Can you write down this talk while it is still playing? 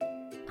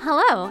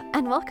Hello,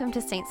 and welcome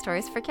to Saint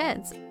Stories for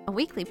Kids, a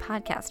weekly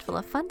podcast full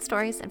of fun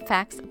stories and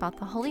facts about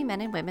the holy men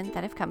and women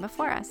that have come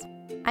before us.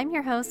 I'm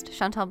your host,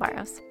 Chantal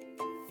Barros.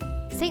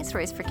 Saint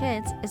Stories for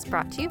Kids is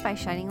brought to you by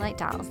Shining Light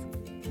Dolls.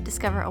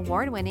 Discover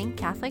award-winning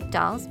Catholic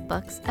dolls,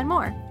 books, and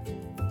more.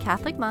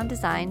 Catholic mom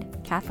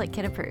designed, Catholic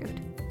kid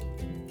approved.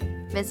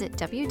 Visit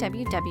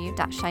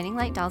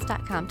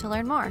www.shininglightdolls.com to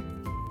learn more,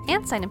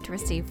 and sign up to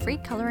receive free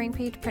coloring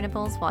page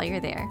printables while you're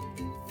there.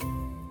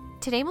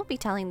 Today we'll be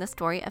telling the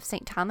story of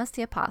St. Thomas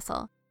the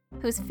Apostle,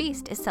 whose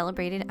feast is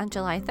celebrated on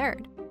July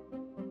 3rd.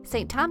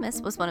 St. Thomas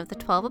was one of the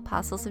 12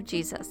 apostles of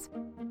Jesus.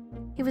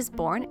 He was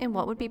born in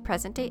what would be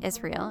present-day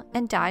Israel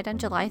and died on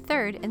July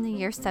 3rd in the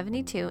year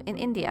 72 in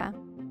India.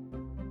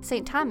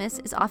 St. Thomas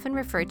is often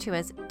referred to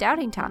as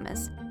Doubting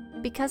Thomas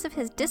because of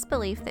his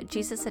disbelief that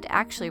Jesus had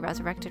actually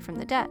resurrected from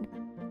the dead.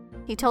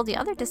 He told the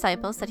other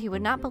disciples that he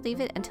would not believe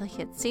it until he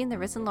had seen the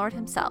risen Lord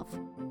himself.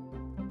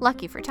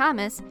 Lucky for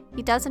Thomas,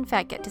 he does in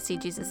fact get to see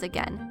Jesus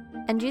again,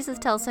 and Jesus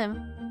tells him,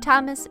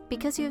 "Thomas,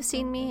 because you have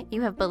seen me,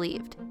 you have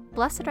believed.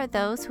 Blessed are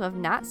those who have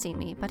not seen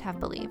me, but have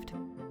believed."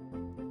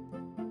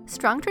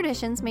 Strong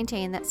traditions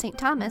maintain that St.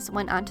 Thomas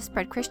went on to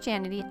spread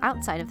Christianity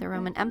outside of the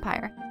Roman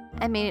Empire,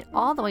 and made it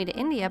all the way to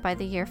India by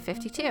the year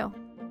 52.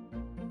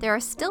 There are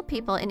still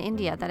people in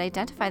India that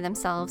identify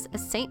themselves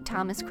as St.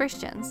 Thomas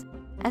Christians,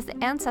 as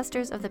the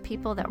ancestors of the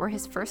people that were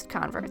his first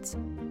converts.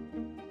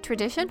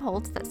 Tradition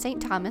holds that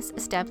St. Thomas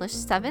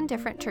established 7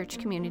 different church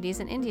communities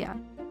in India.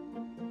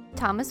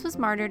 Thomas was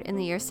martyred in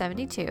the year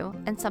 72,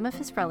 and some of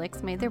his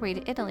relics made their way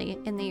to Italy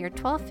in the year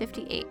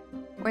 1258,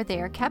 where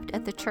they are kept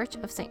at the Church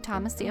of St.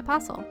 Thomas the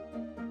Apostle.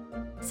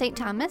 St.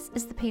 Thomas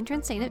is the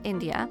patron saint of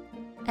India,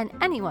 and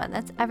anyone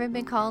that's ever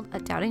been called a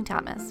Doubting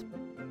Thomas.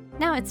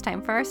 Now it's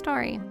time for our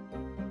story.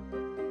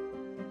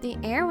 The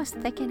air was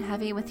thick and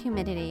heavy with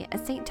humidity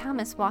as St.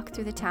 Thomas walked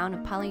through the town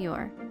of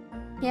Palliur.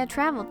 He had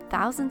traveled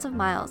thousands of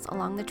miles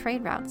along the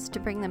trade routes to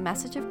bring the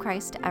message of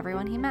Christ to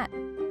everyone he met.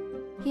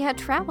 He had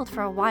traveled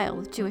for a while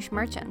with Jewish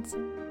merchants,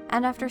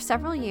 and after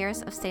several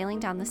years of sailing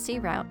down the sea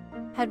route,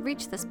 had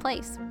reached this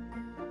place.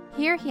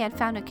 Here he had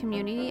found a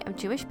community of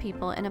Jewish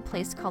people in a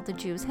place called the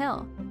Jews'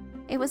 Hill.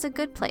 It was a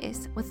good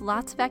place, with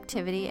lots of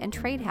activity and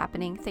trade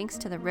happening thanks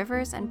to the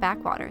rivers and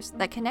backwaters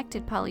that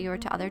connected Palliur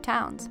to other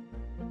towns.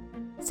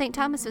 St.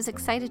 Thomas was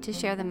excited to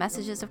share the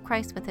messages of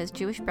Christ with his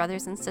Jewish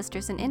brothers and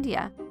sisters in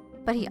India,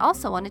 but he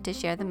also wanted to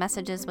share the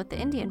messages with the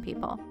Indian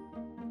people.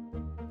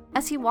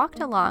 As he walked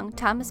along,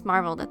 Thomas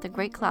marveled at the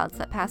great clouds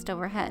that passed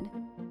overhead.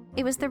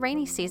 It was the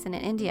rainy season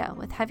in India,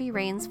 with heavy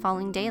rains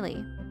falling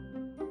daily.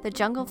 The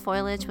jungle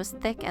foliage was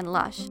thick and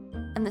lush,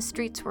 and the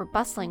streets were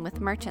bustling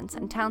with merchants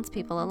and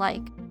townspeople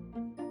alike.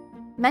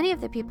 Many of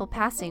the people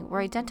passing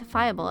were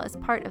identifiable as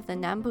part of the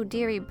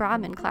Nambudiri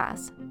Brahmin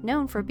class,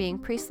 known for being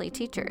priestly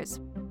teachers.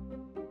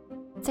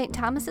 St.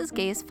 Thomas's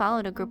gaze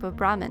followed a group of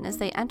Brahmin as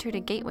they entered a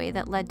gateway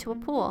that led to a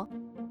pool,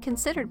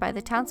 considered by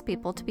the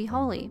townspeople to be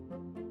holy.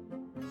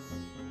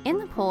 In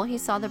the pool, he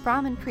saw the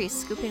Brahmin priests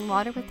scooping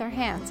water with their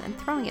hands and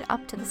throwing it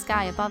up to the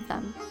sky above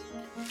them.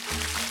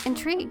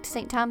 Intrigued,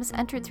 St. Thomas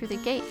entered through the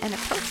gate and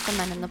approached the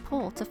men in the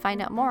pool to find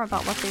out more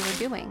about what they were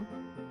doing.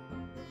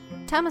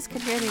 Thomas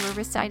could hear they were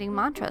reciting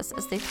mantras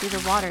as they threw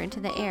the water into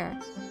the air,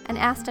 and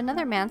asked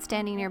another man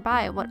standing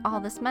nearby what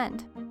all this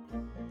meant.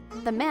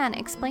 The man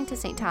explained to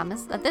St.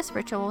 Thomas that this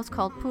ritual was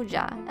called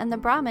puja, and the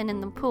Brahmin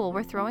in the pool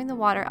were throwing the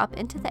water up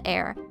into the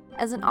air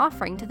as an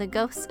offering to the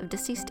ghosts of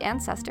deceased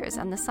ancestors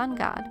and the sun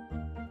god.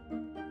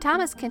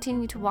 Thomas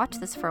continued to watch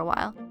this for a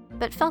while,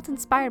 but felt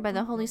inspired by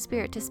the Holy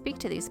Spirit to speak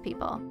to these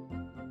people.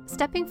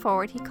 Stepping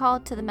forward, he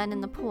called to the men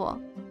in the pool.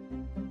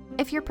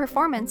 If your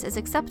performance is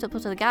acceptable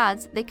to the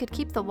gods, they could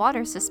keep the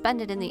water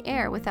suspended in the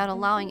air without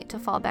allowing it to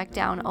fall back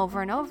down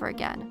over and over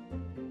again.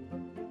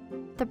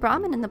 The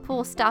Brahmin in the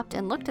pool stopped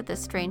and looked at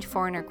this strange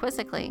foreigner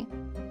quizzically.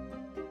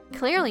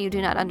 "Clearly you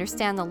do not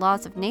understand the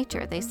laws of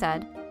nature," they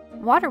said.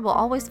 "Water will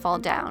always fall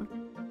down.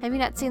 Have you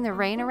not seen the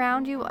rain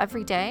around you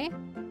every day?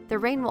 The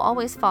rain will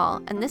always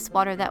fall, and this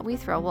water that we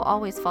throw will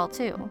always fall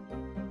too."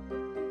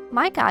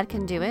 "My God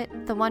can do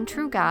it, the one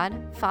true God,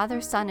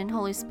 Father, Son, and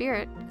Holy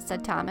Spirit,"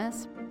 said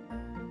Thomas.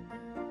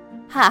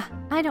 "Ha!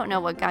 I don't know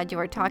what God you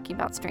are talking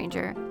about,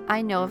 stranger.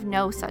 I know of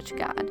no such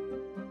God."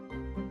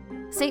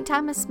 St.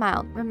 Thomas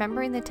smiled,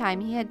 remembering the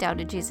time he had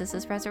doubted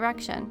Jesus'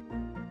 resurrection.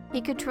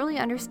 He could truly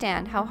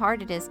understand how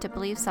hard it is to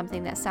believe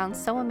something that sounds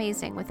so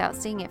amazing without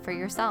seeing it for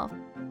yourself.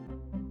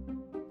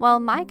 "Well,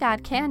 my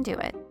God can do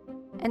it,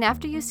 and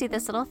after you see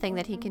this little thing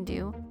that he can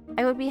do,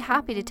 I would be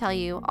happy to tell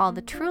you all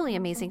the truly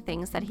amazing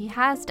things that he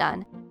has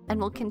done and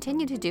will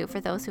continue to do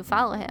for those who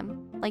follow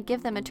him, like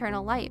give them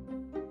eternal life."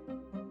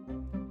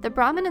 The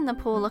Brahmin in the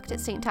pool looked at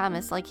St.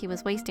 Thomas like he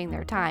was wasting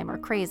their time or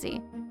crazy,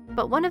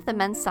 but one of the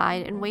men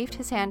sighed and waved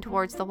his hand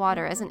towards the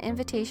water as an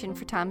invitation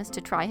for Thomas to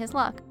try his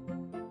luck.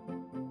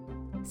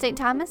 St.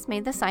 Thomas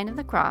made the sign of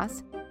the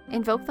cross,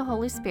 invoked the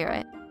Holy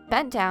Spirit,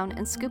 bent down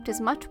and scooped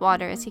as much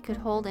water as he could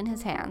hold in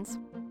his hands.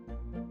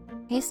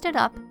 He stood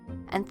up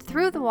and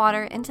threw the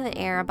water into the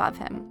air above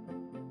him.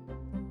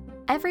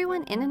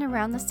 Everyone in and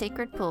around the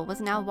sacred pool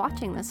was now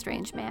watching the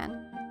strange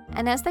man.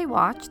 And as they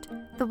watched,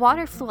 the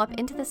water flew up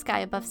into the sky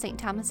above St.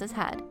 Thomas's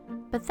head.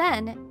 But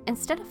then,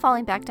 instead of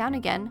falling back down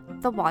again,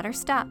 the water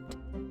stopped.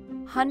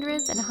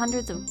 Hundreds and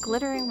hundreds of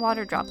glittering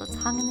water droplets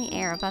hung in the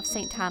air above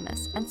St.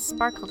 Thomas and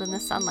sparkled in the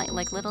sunlight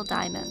like little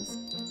diamonds.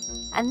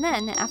 And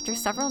then, after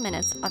several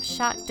minutes of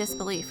shocked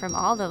disbelief from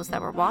all those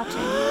that were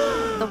watching,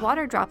 the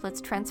water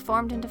droplets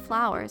transformed into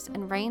flowers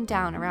and rained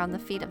down around the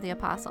feet of the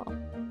apostle.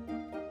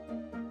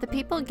 The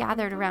people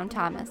gathered around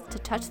Thomas to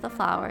touch the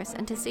flowers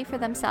and to see for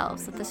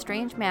themselves that the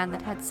strange man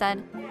that had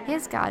said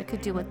his God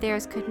could do what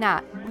theirs could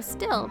not was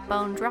still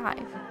bone dry.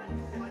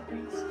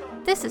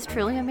 "This is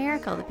truly a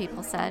miracle," the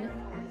people said.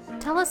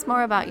 "Tell us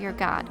more about your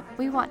God.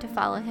 We want to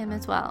follow him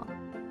as well."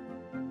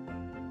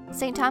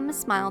 St. Thomas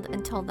smiled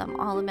and told them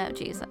all about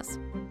Jesus.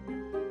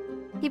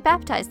 He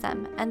baptized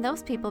them, and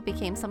those people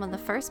became some of the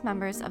first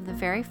members of the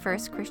very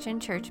first Christian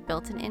church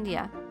built in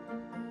India.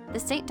 The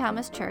St.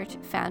 Thomas Church,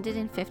 founded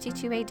in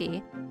 52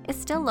 AD, is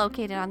still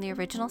located on the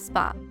original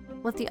spot,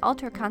 with the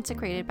altar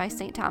consecrated by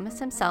St. Thomas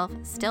himself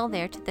still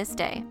there to this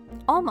day,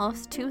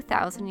 almost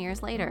 2,000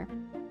 years later.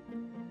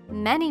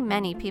 Many,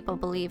 many people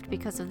believed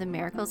because of the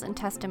miracles and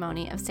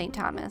testimony of St.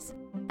 Thomas,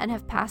 and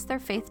have passed their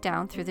faith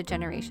down through the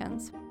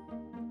generations.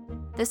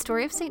 The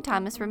story of St.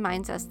 Thomas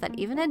reminds us that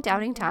even a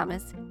doubting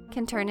Thomas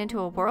can turn into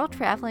a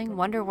world-traveling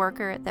wonder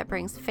worker that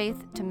brings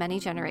faith to many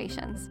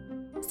generations.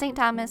 St.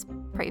 Thomas,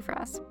 pray for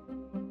us.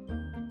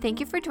 Thank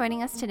you for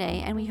joining us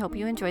today, and we hope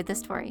you enjoyed the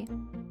story.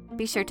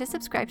 Be sure to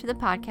subscribe to the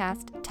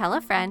podcast, tell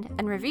a friend,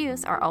 and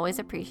reviews are always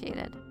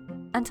appreciated.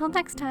 Until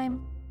next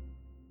time.